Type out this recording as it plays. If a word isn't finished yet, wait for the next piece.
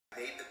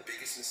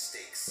makes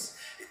mistakes.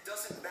 It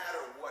doesn't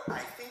matter what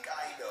I think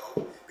I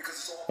know, because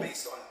it's all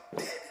based on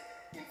dead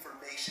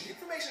information.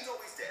 Information's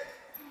always dead.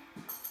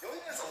 The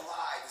only thing that's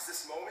alive is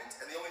this moment,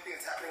 and the only thing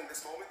that's happening in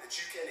this moment that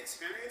you can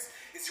experience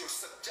is your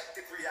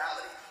subjective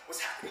reality,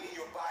 what's happening in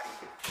your body.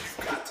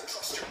 You've got to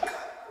trust your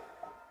gut.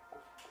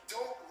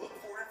 Don't look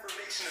for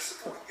information to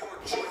support your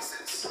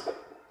choices.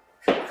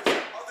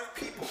 There's other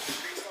people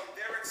based on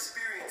their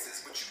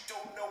experiences, but you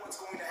don't know what's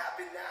going to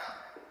happen now.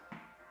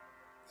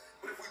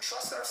 But if we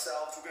trust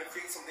ourselves, we're going to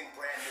create something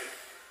brand new.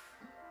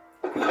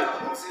 The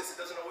problem is it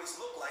doesn't always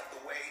look like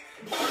the way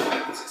other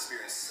people's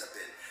experiences have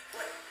been.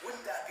 But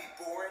wouldn't that be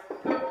boring?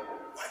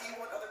 Why do you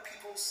want other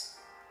people's?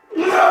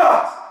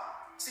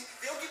 See,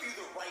 they'll give you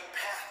the right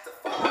path to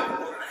follow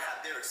in order to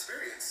have their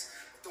experience.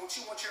 But don't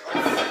you want your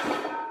own?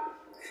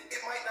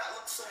 It might not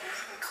look so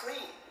neat and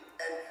clean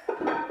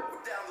and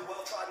down the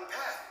well-trodden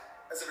path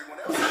as everyone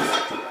else.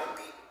 You might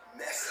be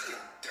messy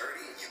and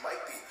dirty, and you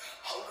might be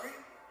hungry,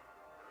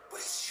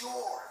 but it's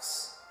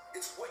yours.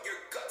 It's what your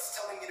gut's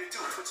telling you to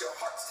do. It's what your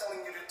heart's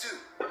telling you to do.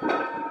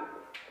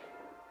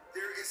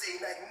 There is a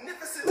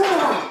magnificent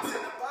intelligence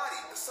in the body,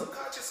 the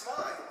subconscious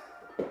mind.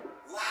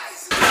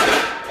 Lies in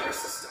the nervous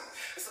system.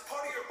 It's the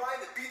part of your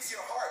mind that beats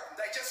your heart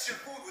and digests your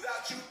food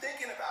without you